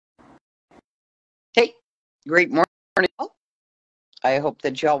Great morning. All. I hope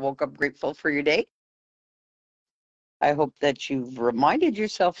that y'all woke up grateful for your day. I hope that you've reminded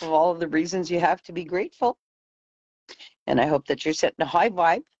yourself of all of the reasons you have to be grateful. And I hope that you're setting a high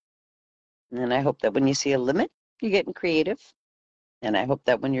vibe. And I hope that when you see a limit, you're getting creative. And I hope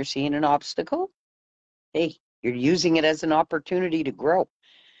that when you're seeing an obstacle, hey, you're using it as an opportunity to grow.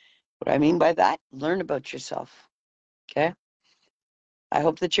 What I mean by that, learn about yourself. Okay. I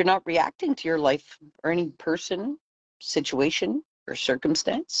hope that you're not reacting to your life or any person, situation, or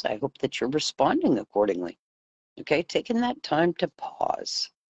circumstance. I hope that you're responding accordingly. Okay, taking that time to pause.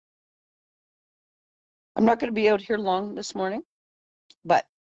 I'm not going to be out here long this morning, but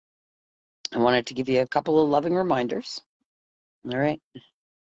I wanted to give you a couple of loving reminders. All right.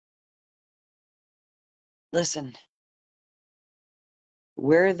 Listen,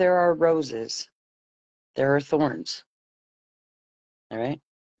 where there are roses, there are thorns. All right.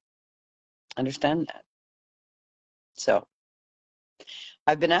 Understand that. So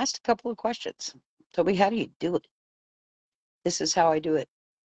I've been asked a couple of questions. Toby, how do you do it? This is how I do it.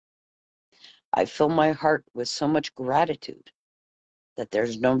 I fill my heart with so much gratitude that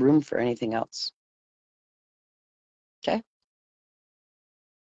there's no room for anything else. Okay.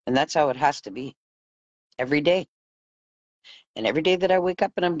 And that's how it has to be every day. And every day that I wake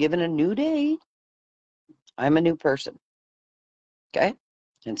up and I'm given a new day, I'm a new person. Okay.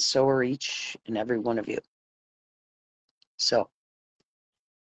 And so are each and every one of you. So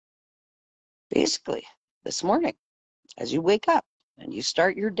basically, this morning, as you wake up and you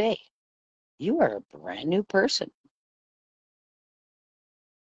start your day, you are a brand new person.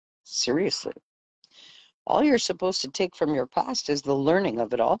 Seriously. All you're supposed to take from your past is the learning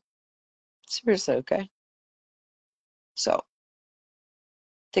of it all. Seriously, okay? So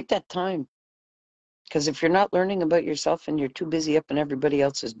take that time. Because if you're not learning about yourself and you're too busy up in everybody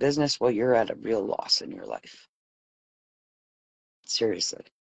else's business, well, you're at a real loss in your life. Seriously.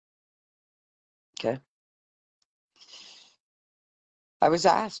 Okay? I was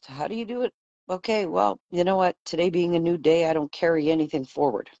asked, how do you do it? Okay, well, you know what? Today being a new day, I don't carry anything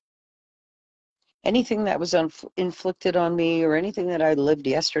forward. Anything that was inflicted on me or anything that I lived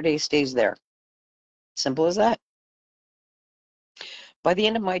yesterday stays there. Simple as that. By the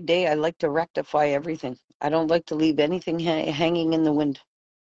end of my day, I like to rectify everything. I don't like to leave anything hanging in the wind.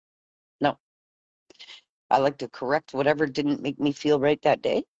 No. I like to correct whatever didn't make me feel right that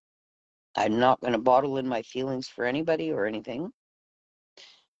day. I'm not going to bottle in my feelings for anybody or anything.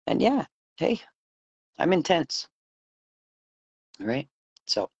 And yeah, hey, I'm intense. All right.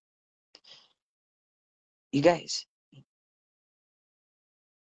 So, you guys,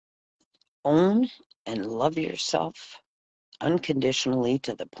 own and love yourself unconditionally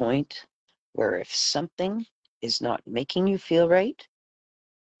to the point where if something is not making you feel right,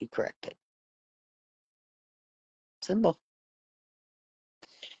 you correct it. Simple.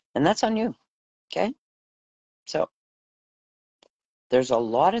 And that's on you. Okay. So there's a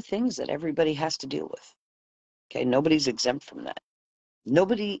lot of things that everybody has to deal with. Okay. Nobody's exempt from that.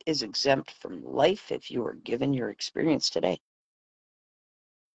 Nobody is exempt from life if you are given your experience today.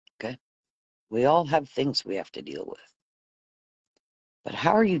 Okay. We all have things we have to deal with. But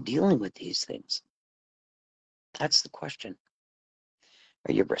how are you dealing with these things? That's the question.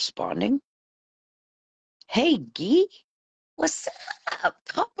 Are you responding? Hey, Gee, what's up?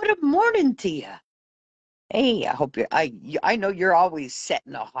 Top of the morning to you. Hey, I hope I know you're always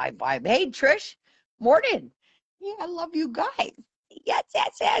setting a high vibe. Hey, Trish, morning. Yeah, I love you guys. Yes,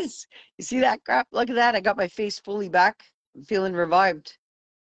 yes, yes. You see that crap? Look at that. I got my face fully back. I'm feeling revived.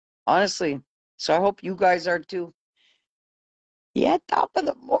 Honestly. So I hope you guys are too. Yeah, top of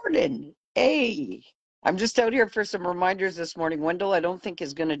the morning. Hey. I'm just out here for some reminders this morning. Wendell, I don't think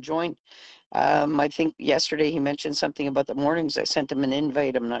is going to join. I think yesterday he mentioned something about the mornings. I sent him an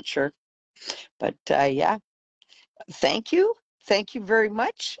invite. I'm not sure. But yeah, thank you. Thank you very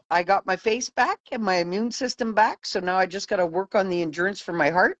much. I got my face back and my immune system back. So now I just got to work on the endurance for my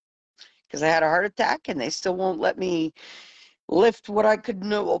heart because I had a heart attack and they still won't let me lift what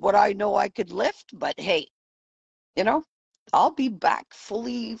I know I could lift. But hey, you know, I'll be back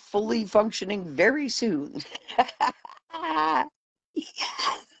fully functioning very soon.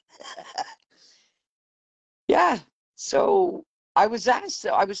 Yeah. So I was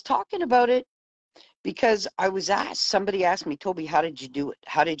talking about it because I was asked, somebody asked me, Toby, how did you do it?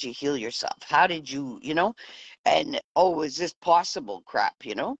 How did you heal yourself? How did you? And oh, is this possible crap?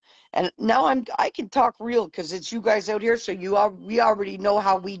 And now I can talk real because it's you guys out here, so we already know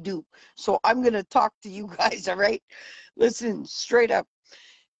how we do. So I'm gonna talk to you guys, all right? Listen, straight up.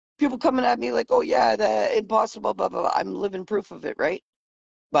 People coming at me like, oh yeah, the impossible, blah blah blah. I'm living proof of it, right?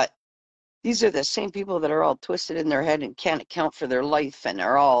 But These are the same people that are all twisted in their head and can't account for their life and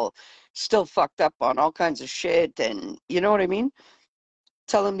are all still fucked up on all kinds of shit. And you know what I mean?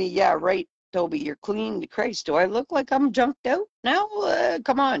 Telling me, yeah, right, Toby, you're clean. Christ, do I look like I'm junked out now?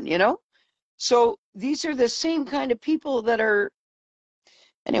 Come on, you know? So these are the same kind of people that are,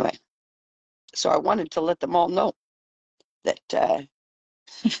 anyway. So I wanted to let them all know that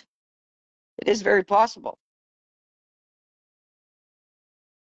it is very possible.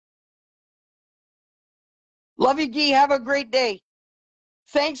 Love you, Guy. Have a great day.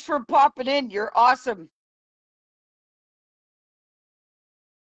 Thanks for popping in. You're awesome.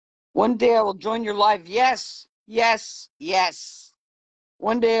 One day I will join your live. Yes, yes, yes.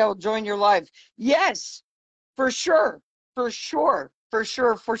 One day I will join your live. Yes, for sure, for sure, for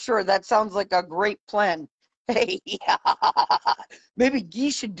sure, for sure. That sounds like a great plan. Hey, yeah. Maybe Guy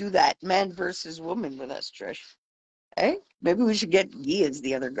should do that, man versus woman with us, Trish. Hey, maybe we should get Guy as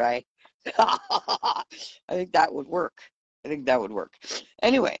the other guy. I think that would work. I think that would work.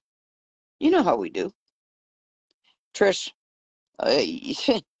 Anyway, you know how we do. Trish,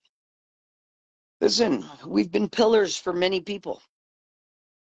 listen, we've been pillars for many people.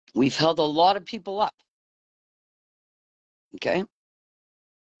 We've held a lot of people up. Okay?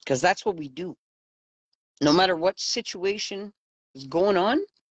 Because that's what we do. No matter what situation is going on,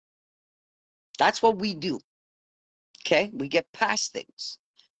 that's what we do. Okay? We get past things.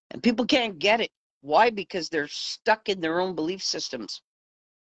 And people can't get it. Why? Because they're stuck in their own belief systems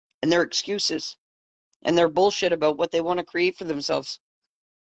and their excuses and their bullshit about what they want to create for themselves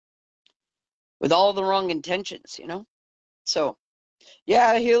with all the wrong intentions, you know? So,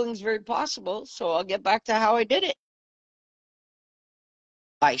 yeah, healing's very possible. So I'll get back to how I did it.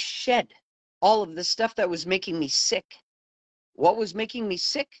 I shed all of the stuff that was making me sick. What was making me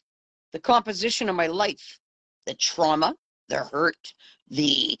sick? The composition of my life, the trauma, the hurt,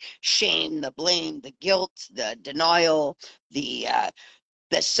 the shame, the blame, the guilt, the denial, the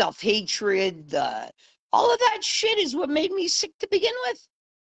self-hatred, all of that shit is what made me sick to begin with.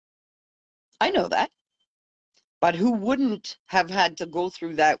 I know that. But who wouldn't have had to go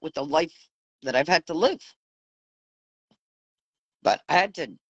through that with the life that I've had to live? But I had to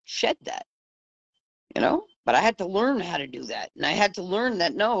shed that, you know? But I had to learn how to do that. And I had to learn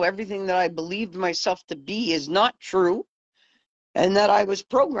that no, everything that I believed myself to be is not true. And that I was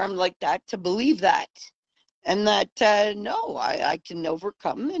programmed like that to believe that. And that, no, I can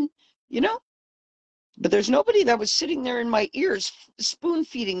overcome and, you know? But there's nobody that was sitting there in my ears spoon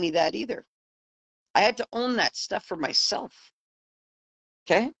feeding me that either. I had to own that stuff for myself.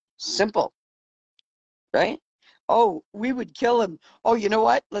 Okay? Simple. Right? Oh, we would kill him. Oh, you know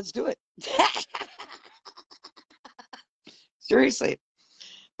what? Let's do it. Seriously.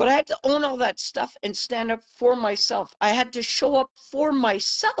 But I had to own all that stuff and stand up for myself. I had to show up for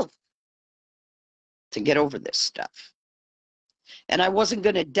myself to get over this stuff. And I wasn't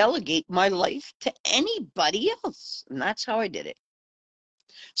going to delegate my life to anybody else. And that's how I did it.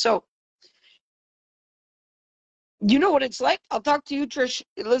 So, you know what it's like? I'll talk to you, Trish.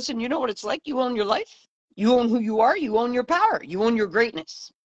 Listen, you know what it's like? You own your life. You own who you are. You own your power. You own your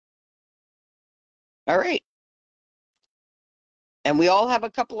greatness. All right. And we all have a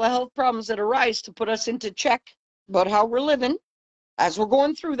couple of health problems that arise to put us into check about how we're living. As we're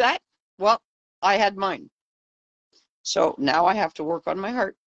going through that, well, I had mine. So now I have to work on my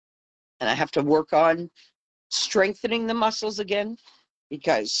heart. And I have to work on strengthening the muscles again.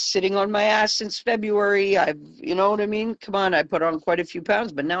 Because sitting on my ass since February, you know what I mean? Come on, I put on quite a few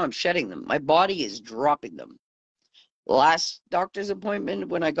pounds, but now I'm shedding them. My body is dropping them. Last doctor's appointment,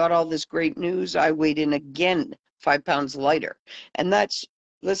 when I got all this great news, I weighed in again 5 pounds lighter. And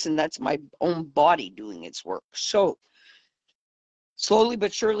listen, that's my own body doing its work. So slowly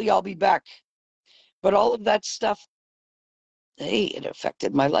but surely, I'll be back. But all of that stuff, hey, it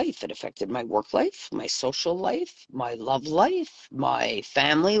affected my life. It affected my work life, my social life, my love life, my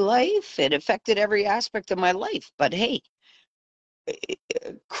family life. It affected every aspect of my life. But hey,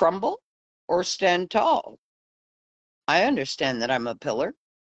 crumble or stand tall. I understand that I'm a pillar.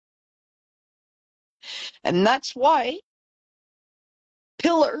 And that's why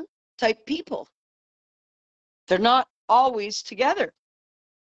pillar type people, they're not always together.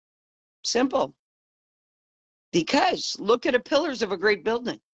 Simple. Because look at the pillars of a great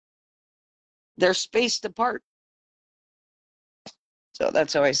building. They're spaced apart. So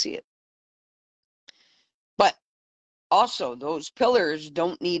that's how I see it. But also, those pillars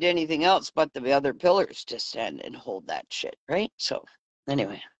don't need anything else but the other pillars to stand and hold that shit, right? So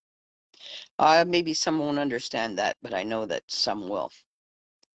anyway, maybe some won't understand that, but I know that some will.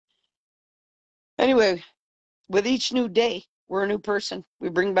 Anyway, with each new day, we're a new person. We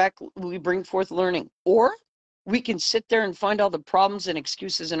bring forth learning. Or we can sit there and find all the problems and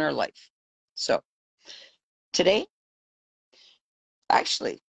excuses in our life. So today,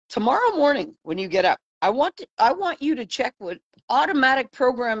 actually, tomorrow morning when you get up, I want you to check what automatic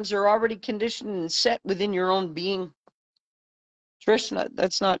programs are already conditioned and set within your own being. Trish,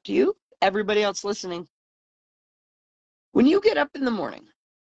 that's not to you. Everybody else listening. When you get up in the morning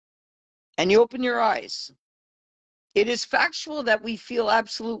and you open your eyes, it is factual that we feel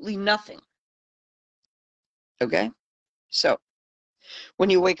absolutely nothing. Okay? So, when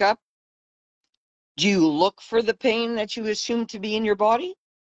you wake up, do you look for the pain that you assume to be in your body?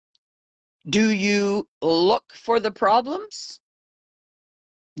 Do you look for the problems?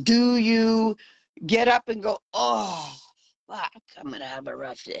 Do you get up and go, oh, fuck, I'm going to have a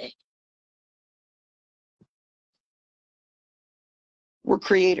rough day? We're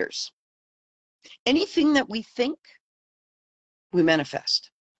creators. Anything that we think, we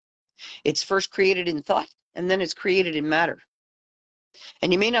manifest. It's first created in thought, and then it's created in matter.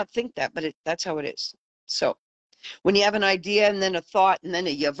 And you may not think that, but that's how it is. So when you have an idea and then a thought and then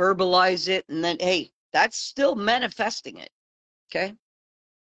you verbalize it and then, hey, that's still manifesting it. Okay?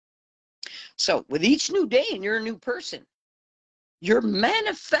 So with each new day and you're a new person, you're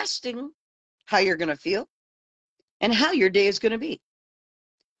manifesting how you're going to feel and how your day is going to be.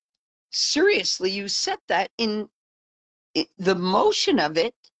 Seriously, you set that in the motion of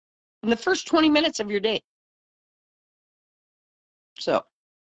it in the first 20 minutes of your day. So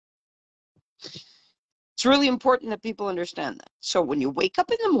it's really important that people understand that. So when you wake up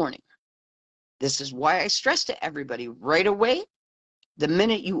in the morning, this is why I stress to everybody right away, the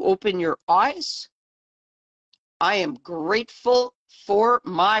minute you open your eyes, I am grateful for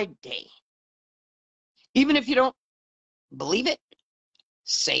my day. Even if you don't believe it,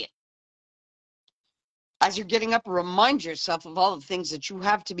 say it. As you're getting up, remind yourself of all the things that you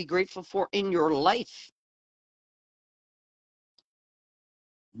have to be grateful for in your life.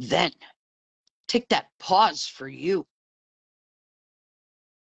 Then take that pause for you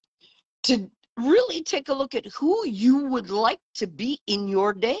to really take a look at who you would like to be in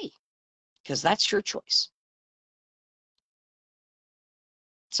your day, because that's your choice.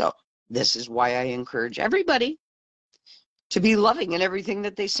 So this is why I encourage everybody to be loving in everything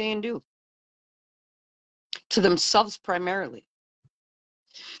that they say and do, to themselves primarily.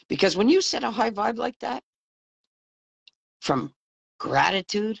 Because when you set a high vibe like that, from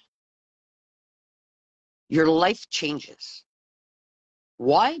gratitude, your life changes.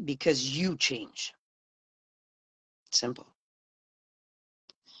 Why? Because you change. Simple.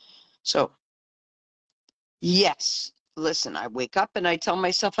 So, yes, listen, I wake up and I tell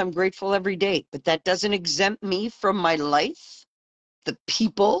myself I'm grateful every day, but that doesn't exempt me from my life, the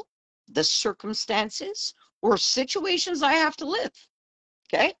people, the circumstances, or situations I have to live.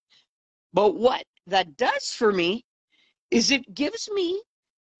 Okay? But what that does for me is it gives me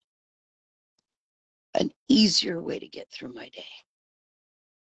an easier way to get through my day.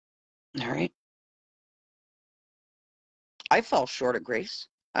 All right? I fall short of grace.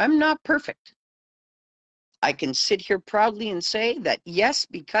 I'm not perfect. I can sit here proudly and say that, yes,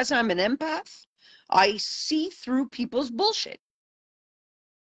 because I'm an empath, I see through people's bullshit.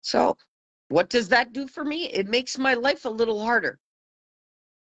 So what does that do for me? It makes my life a little harder.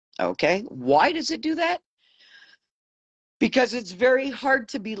 Okay. Why does it do that? Because it's very hard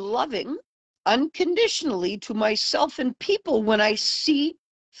to be loving unconditionally to myself and people when I see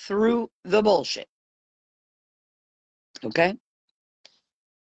through the bullshit. Okay.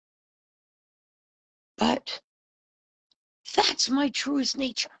 But that's my truest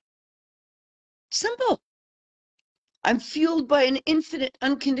nature. Simple. I'm fueled by an infinite,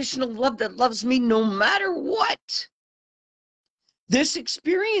 unconditional love that loves me no matter what. This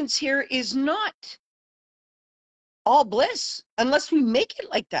experience here is not all bliss unless we make it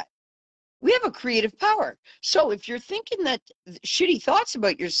like that. We have a creative power. So if you're thinking that shitty thoughts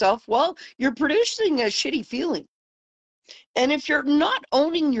about yourself, well, you're producing a shitty feeling. And if you're not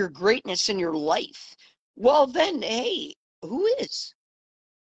owning your greatness in your life, well, then, hey, who is?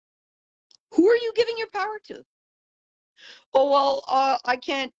 Who are you giving your power to? Oh, well, I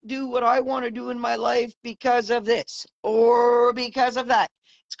can't do what I want to do in my life because of this or because of that.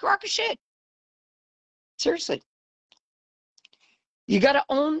 It's a crock of shit. Seriously. You got to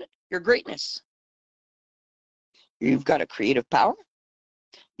own your greatness. You've got a creative power.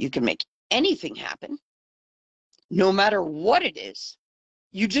 You can make anything happen, no matter what it is.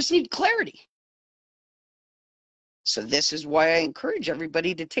 You just need clarity. So this is why I encourage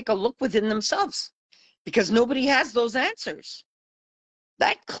everybody to take a look within themselves, because nobody has those answers.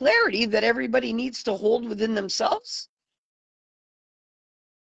 That clarity that everybody needs to hold within themselves,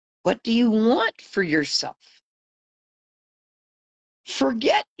 What do you want for yourself?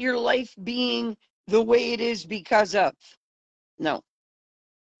 Forget your life being the way it is because of. No,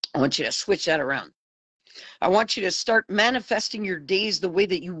 I want you to switch that around. I want you to start manifesting your days the way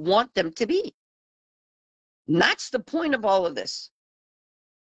that you want them to be. And that's the point of all of this.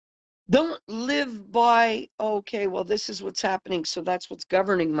 Don't live by, okay, well, this is what's happening, so that's what's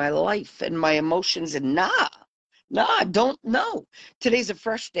governing my life and my emotions. And don't know. Today's a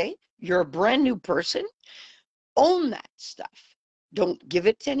fresh day. You're a brand new person. Own that stuff. Don't give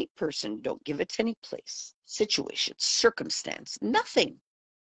it to any person. Don't give it to any place, situation, circumstance, nothing.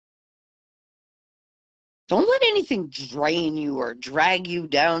 Don't let anything drain you or drag you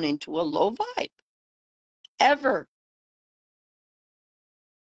down into a low vibe. Ever.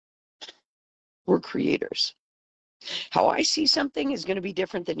 We're creators. How I see something is going to be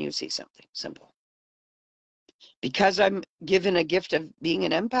different than you see something. Simple. Because I'm given a gift of being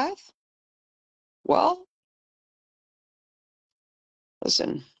an empath? Well,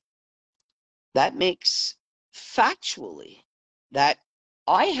 listen, that makes factually that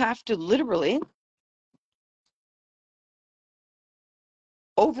I have to literally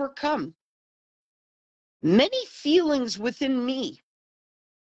overcome many feelings within me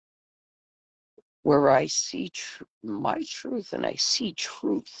where I see my truth and I see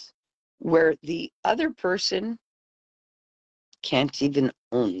truth where the other person can't even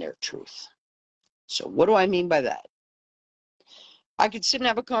own their truth. So what do I mean by that? I could sit and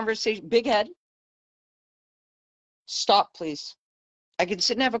have a conversation, big head. Stop, please. I could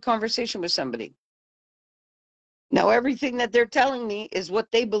sit and have a conversation with somebody. Now, everything that they're telling me is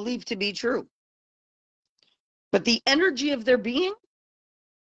what they believe to be true. But the energy of their being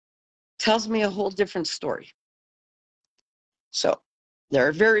tells me a whole different story. So there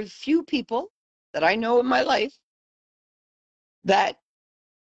are very few people that I know in my life that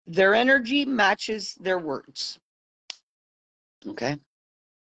their energy matches their words. Okay?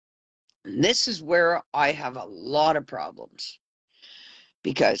 And this is where I have a lot of problems.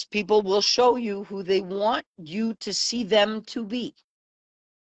 Because people will show you who they want you to see them to be.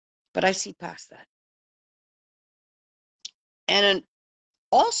 But I see past that. And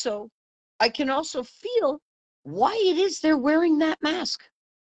also, I can also feel why it is they're wearing that mask.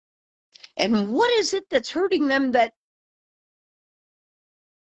 And what is it that's hurting them that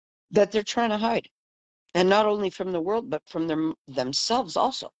they're trying to hide? And not only from the world, but from themselves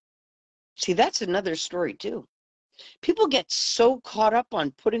also. See, that's another story too. People get so caught up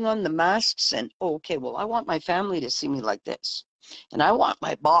on putting on the masks and, oh, okay, well, I want my family to see me like this. And I want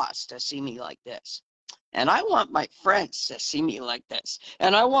my boss to see me like this. And I want my friends to see me like this.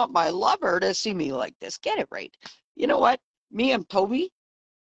 And I want my lover to see me like this. Get it right. You know what? Me and Tobi,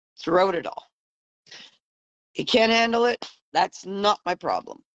 throughout it all. You can't handle it. That's not my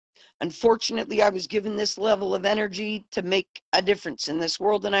problem. Unfortunately, I was given this level of energy to make a difference in this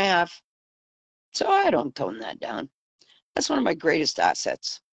world, and I have. So I don't tone that down. That's one of my greatest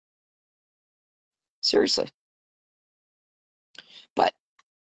assets. Seriously. But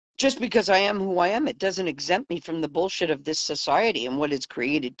just because I am who I am, it doesn't exempt me from the bullshit of this society and what it's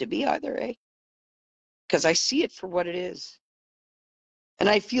created to be either, eh? Because I see it for what it is. And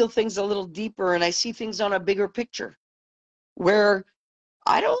I feel things a little deeper, and I see things on a bigger picture where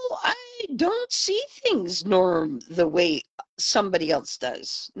I don't see things the way somebody else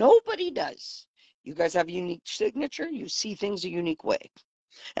does. Nobody does. You guys have a unique signature. You see things a unique way.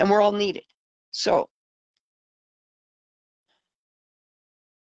 And we're all needed. So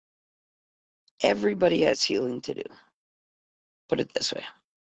everybody has healing to do. Put it this way.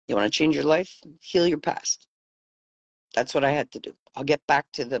 You want to change your life? Heal your past. That's what I had to do. I'll get back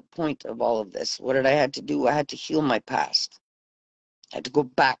to the point of all of this. What did I had to do? I had to heal my past. I had to go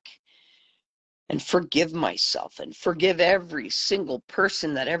back and forgive myself and forgive every single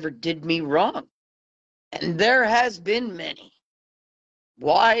person that ever did me wrong. And there has been many.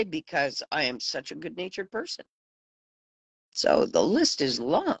 Why? Because I am such a good-natured person. So the list is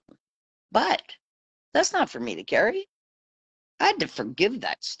long, but that's not for me to carry. I had to forgive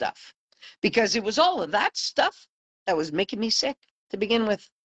that stuff because it was all of that stuff that was making me sick to begin with.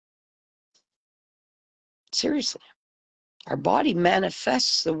 Seriously. Our body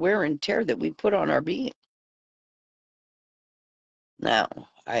manifests the wear and tear that we put on our being. Now,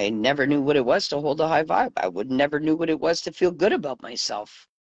 I never knew what it was to hold a high vibe. I would never knew what it was to feel good about myself.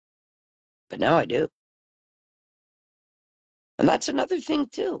 But now I do. And that's another thing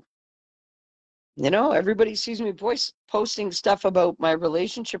too. You know, everybody sees me posting stuff about my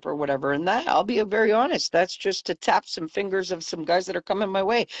relationship or whatever, and that, I'll be very honest, that's just to tap some fingers of some guys that are coming my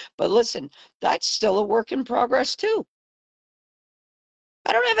way. But listen, that's still a work in progress too.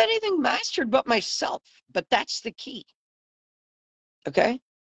 I don't have anything mastered but myself, but that's the key. Okay?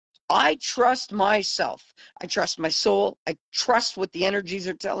 I trust myself. I trust my soul. I trust what the energies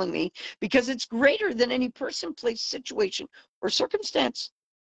are telling me because it's greater than any person, place, situation, or circumstance.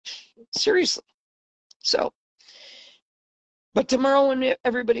 Seriously. So, but tomorrow when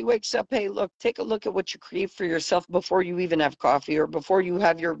everybody wakes up, hey, look, take a look at what you create for yourself before you even have coffee or before you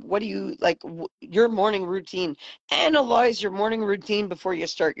have your, what do you like, your morning routine. Analyze your morning routine before you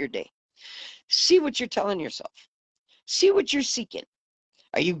start your day. See what you're telling yourself. See what you're seeking.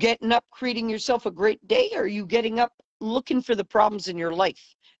 Are you getting up, creating yourself a great day? Or are you getting up, looking for the problems in your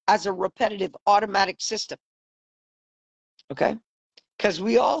life as a repetitive automatic system? Okay? Because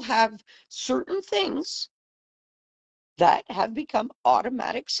we all have certain things that have become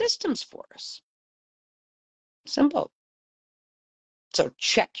automatic systems for us. Simple. So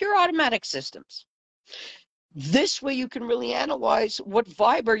check your automatic systems. This way you can really analyze what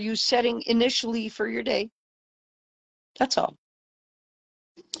vibe are you setting initially for your day. That's all.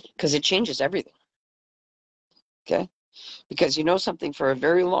 Because it changes everything. Okay? Because you know something, for a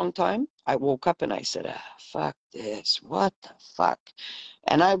very long time, I woke up and I said, ah, fuck this. What the fuck?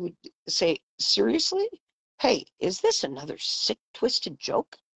 And I would say, seriously? Hey, is this another sick, twisted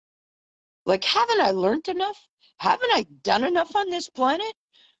joke? Like, haven't I learned enough? Haven't I done enough on this planet?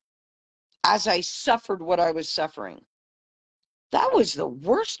 As I suffered what I was suffering. That was the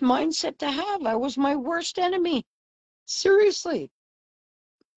worst mindset to have. I was my worst enemy. Seriously.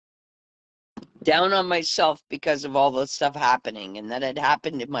 Down on myself because of all the stuff happening and that had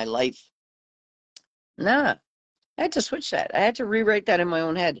happened in my life. Nah, I had to switch that. I had to rewrite that in my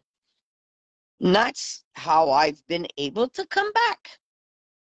own head. And that's how I've been able to come back,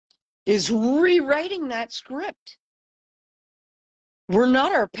 is rewriting that script. We're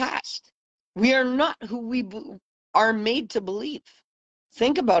not our past. We are not who we are made to believe.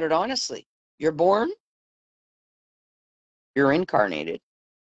 Think about it honestly. You're born, you're incarnated,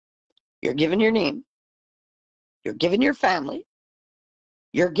 you're given your name, you're given your family,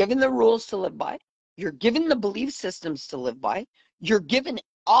 you're given the rules to live by, you're given the belief systems to live by, you're given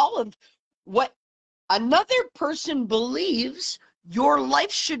all of what another person believes your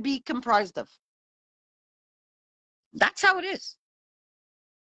life should be comprised of. That's how it is.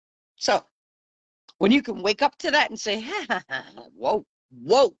 So when you can wake up to that and say, whoa,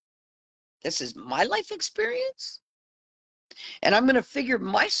 whoa, this is my life experience, and I'm going to figure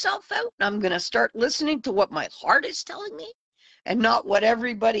myself out, and I'm going to start listening to what my heart is telling me and not what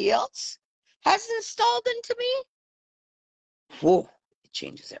everybody else has installed into me. Whoa, it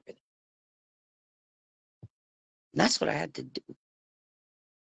changes everything. And that's what I had to do.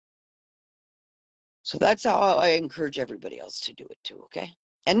 So that's how I encourage everybody else to do it too, okay?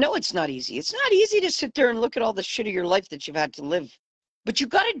 And no, it's not easy. It's not easy to sit there and look at all the shit of your life that you've had to live. But you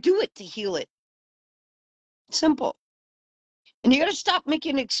got to do it to heal it. Simple. And you got to stop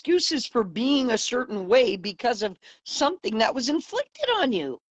making excuses for being a certain way because of something that was inflicted on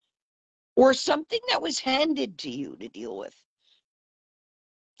you or something that was handed to you to deal with.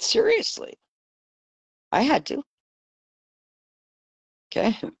 Seriously. I had to.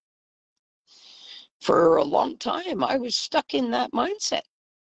 Okay. For a long time, I was stuck in that mindset.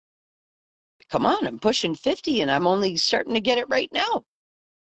 Come on, I'm pushing 50 and I'm only starting to get it right now.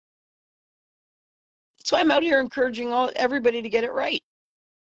 That's why I'm out here encouraging everybody to get it right.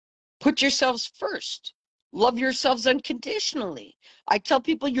 Put yourselves first. Love yourselves unconditionally. I tell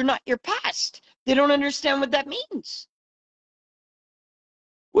people you're not your past. They don't understand what that means.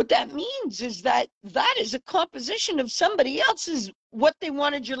 What that means is that that is a composition of somebody else's, what they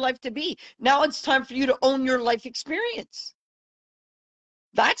wanted your life to be. Now it's time for you to own your life experience.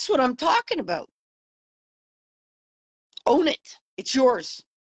 That's what I'm talking about. Own it. It's yours.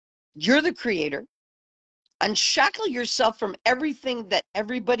 You're the creator. Unshackle yourself from everything that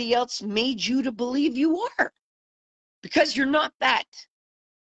everybody else made you to believe you are. Because you're not that.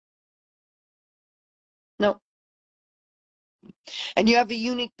 No. And you have a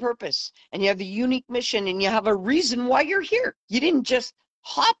unique purpose, and you have a unique mission, and you have a reason why you're here. You didn't just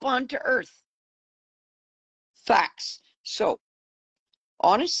hop onto Earth. Facts. So,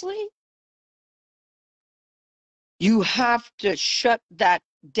 honestly, you have to shut that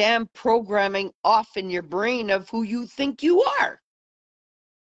damn programming off in your brain of who you think you are.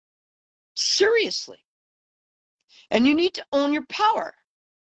 Seriously. And you need to own your power.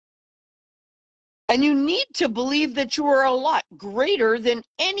 And you need to believe that you are a lot greater than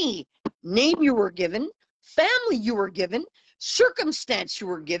any name you were given, family you were given, circumstance you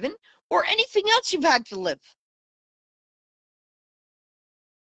were given, or anything else you've had to live.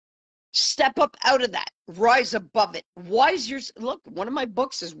 Step up out of that. Rise above it. Look, one of my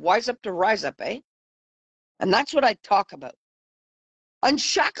books is Wise Up to Rise Up, eh? And that's what I talk about.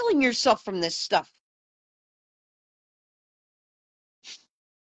 Unshackling yourself from this stuff.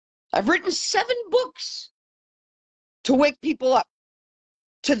 I've written 7 books to wake people up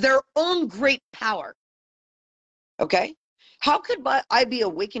to their own great power. Okay? How could I be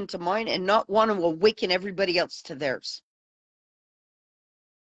awakened to mine and not want to awaken everybody else to theirs?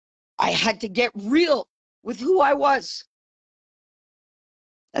 I had to get real with who I was.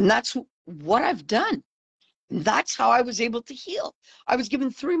 And that's what I've done. And that's how I was able to heal. I was given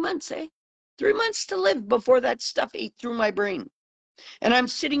 3 months, 3 months to live before that stuff ate through my brain. And I'm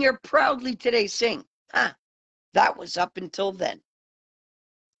sitting here proudly today saying, that was up until then.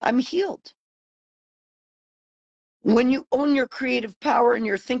 I'm healed. When you own your creative power and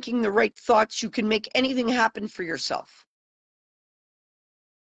you're thinking the right thoughts, you can make anything happen for yourself.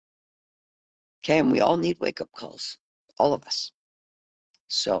 Okay, and we all need wake-up calls, all of us.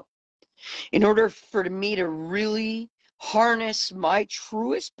 So, in order for me to really harness my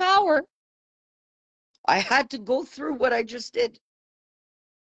truest power, I had to go through what I just did.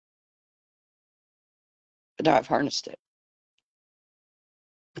 But now I've harnessed it.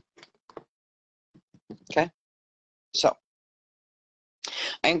 Okay? So,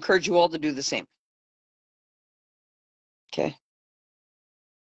 I encourage you all to do the same. Okay?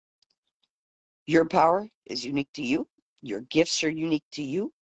 Your power is unique to you. Your gifts are unique to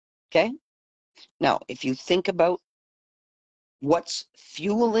you. Okay? Now, if you think about what's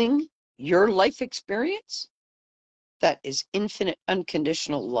fueling your life experience, that is infinite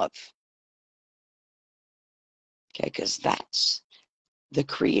unconditional love. Okay? Because that's the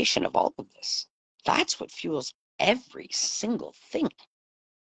creation of all of this. That's what fuels every single thing.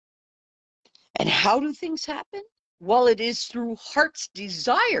 And how do things happen? Well, it is through heart's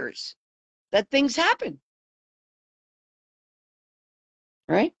desires that things happen.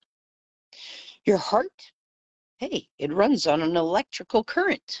 Right? Your heart, hey, it runs on an electrical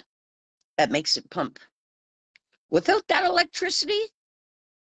current that makes it pump. Without that electricity,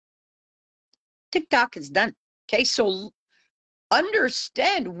 TikTok is done. Okay, so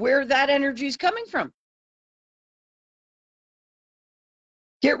understand where that energy is coming from.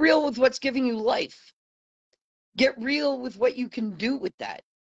 Get real with what's giving you life. Get real with what you can do with that.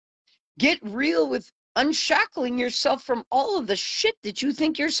 Get real with unshackling yourself from all of the shit that you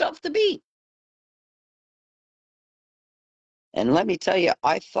think yourself to be. And let me tell you,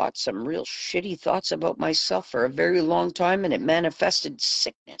 I thought some real shitty thoughts about myself for a very long time, and it manifested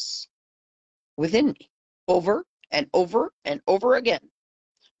sickness within me over and over and over again.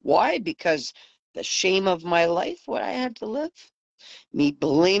 Why? Because the shame of my life, what I had to live, me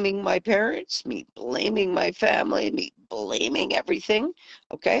blaming my parents, me blaming my family, me blaming everything,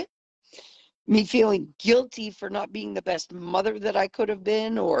 okay? Me feeling guilty for not being the best mother that I could have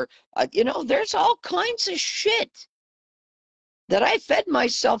been, or, there's all kinds of shit that I fed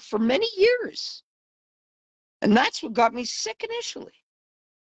myself for many years. And that's what got me sick initially.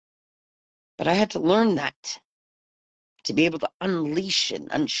 But I had to learn that to be able to unleash and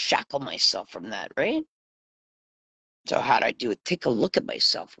unshackle myself from that, right? So how do I do it? Take a look at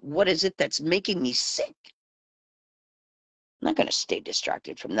myself. What is it that's making me sick? I'm not going to stay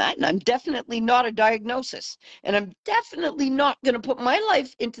distracted from that. And I'm definitely not a diagnosis. And I'm definitely not going to put my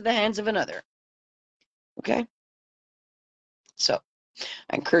life into the hands of another. Okay? So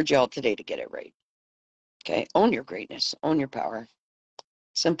I encourage you all today to get it right. Okay? Own your greatness. Own your power.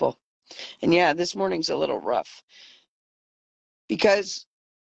 Simple. And yeah, this morning's a little rough because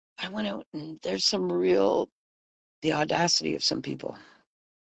I went out and there's the audacity of some people.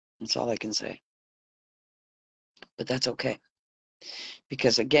 That's all I can say. But that's okay.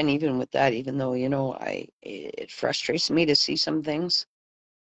 Because again, even with that, even though, it frustrates me to see some things,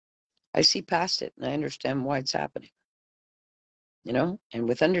 I see past it and I understand why it's happening. And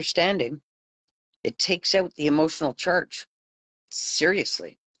with understanding, it takes out the emotional charge.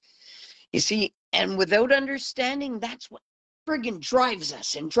 Seriously. You see, and without understanding, that's what friggin' drives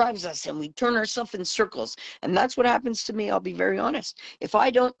us and we turn ourselves in circles. And that's what happens to me, I'll be very honest. If I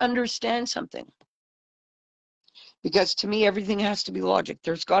don't understand something, because to me, everything has to be logic.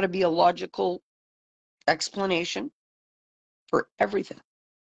 There's got to be a logical explanation for everything.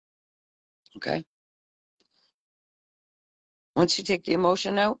 Okay? Once you take the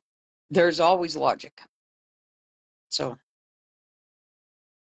emotion out, there's always logic. So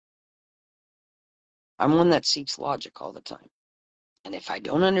I'm one that seeks logic all the time. And if I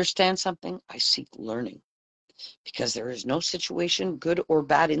don't understand something, I seek learning. because there is no situation, good or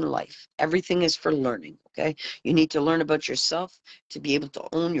bad, in life. Everything is for learning, okay? You need to learn about yourself to be able to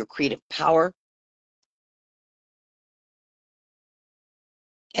own your creative power.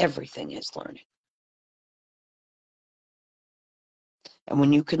 Everything is learning. And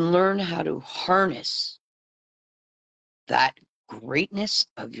when you can learn how to harness that greatness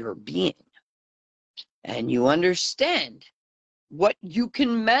of your being, and you understand what you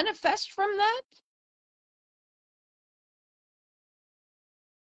can manifest from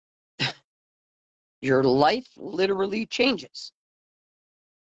that, your life literally changes.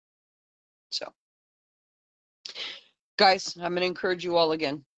 So, guys, I'm going to encourage you all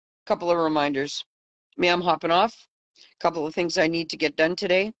again. A couple of reminders. Me, I'm hopping off. A couple of things I need to get done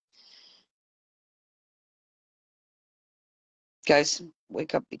today. Guys,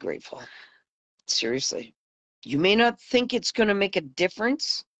 wake up, be grateful. Seriously. You may not think it's going to make a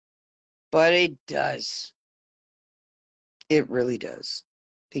difference, but it does. It really does.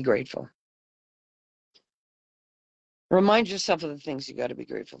 Be grateful. Remind yourself of the things you got to be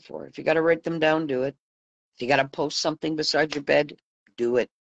grateful for. If you got to write them down, do it. If you got to post something beside your bed, do it.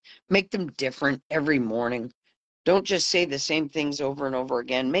 Make them different every morning. Don't just say the same things over and over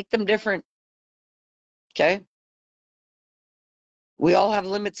again. Make them different. Okay? We all have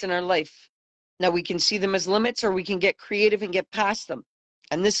limits in our life. Now, we can see them as limits, or we can get creative and get past them.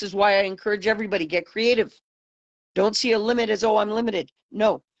 And this is why I encourage everybody, get creative. Don't see a limit as, oh, I'm limited.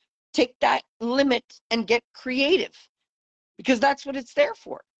 No. Take that limit and get creative, because that's what it's there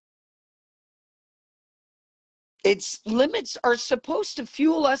for. Its limits are supposed to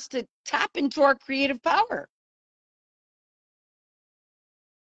fuel us to tap into our creative power.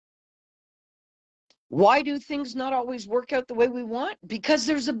 Why do things not always work out the way we want? Because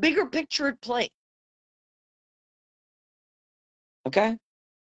there's a bigger picture at play. Okay?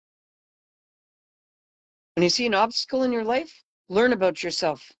 When you see an obstacle in your life, learn about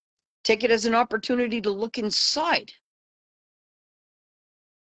yourself. Take it as an opportunity to look inside.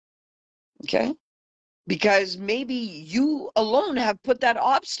 Okay? Because maybe you alone have put that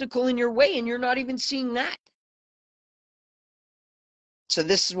obstacle in your way and you're not even seeing that. So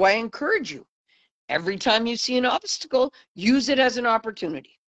this is why I encourage you. Every time you see an obstacle, use it as an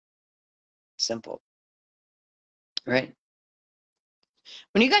opportunity. Simple. Right?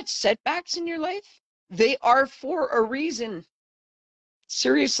 When you got setbacks in your life, they are for a reason.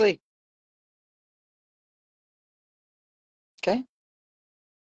 Seriously. Okay?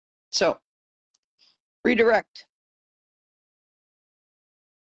 So, redirect.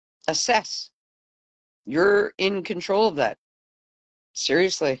 Assess. You're in control of that.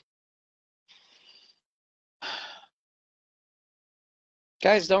 Seriously.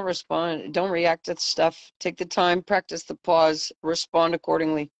 Guys, don't respond. Don't react to stuff. Take the time, practice the pause, respond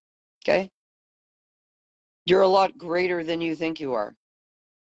accordingly. Okay? You're a lot greater than you think you are.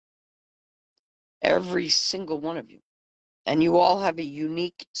 Every single one of you. And you all have a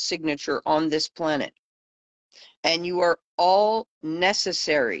unique signature on this planet. And you are all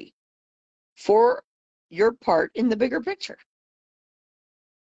necessary for your part in the bigger picture.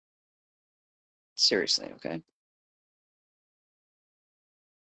 Seriously, okay?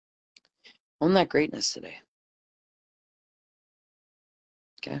 Own that greatness today.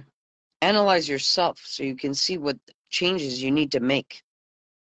 Okay? Analyze yourself so you can see what changes you need to make.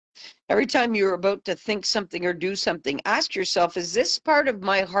 Every time you're about to think something or do something, ask yourself, is this part of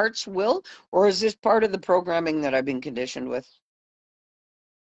my heart's will, or is this part of the programming that I've been conditioned with?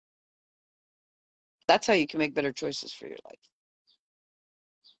 That's how you can make better choices for your life.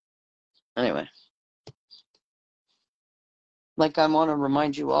 Anyway, like I want to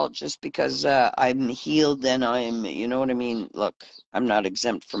remind you all, just because I'm healed and I'm, you know what I mean? Look, I'm not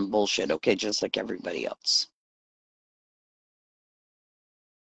exempt from bullshit, okay? Just like everybody else.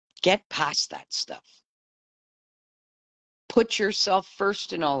 Get past that stuff. Put yourself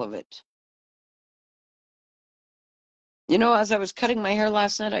first in all of it. You know, as I was cutting my hair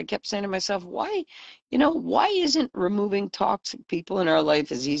last night, I kept saying to myself, why isn't removing toxic people in our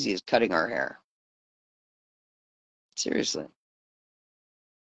life as easy as cutting our hair? Seriously.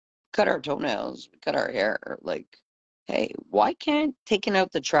 Cut our toenails, cut our hair. Like, hey, why can't taking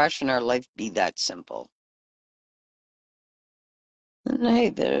out the trash in our life be that simple? And hey,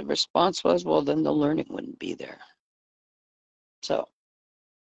 the response was, well, then the learning wouldn't be there. So,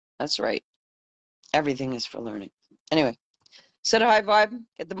 that's right. Everything is for learning. Anyway, set a high vibe,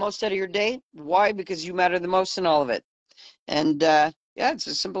 get the most out of your day. Why? Because you matter the most in all of it. And yeah, it's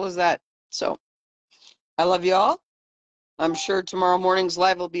as simple as that. So, I love you all. I'm sure tomorrow morning's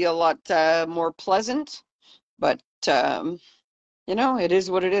live will be a lot more pleasant, but you know, it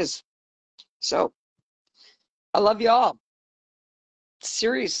is what it is. So I love you all.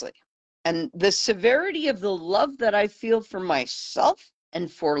 Seriously. And the severity of the love that I feel for myself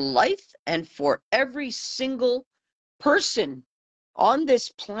and for life and for every single person on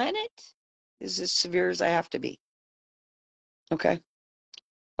this planet is as severe as I have to be. Okay?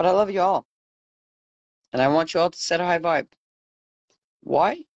 But I love you all. And I want you all to set a high vibe.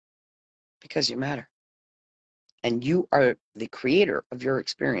 Why? Because you matter. And you are the creator of your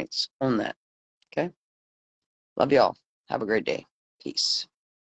experience. Own that. Okay? Love you all. Have a great day. Peace.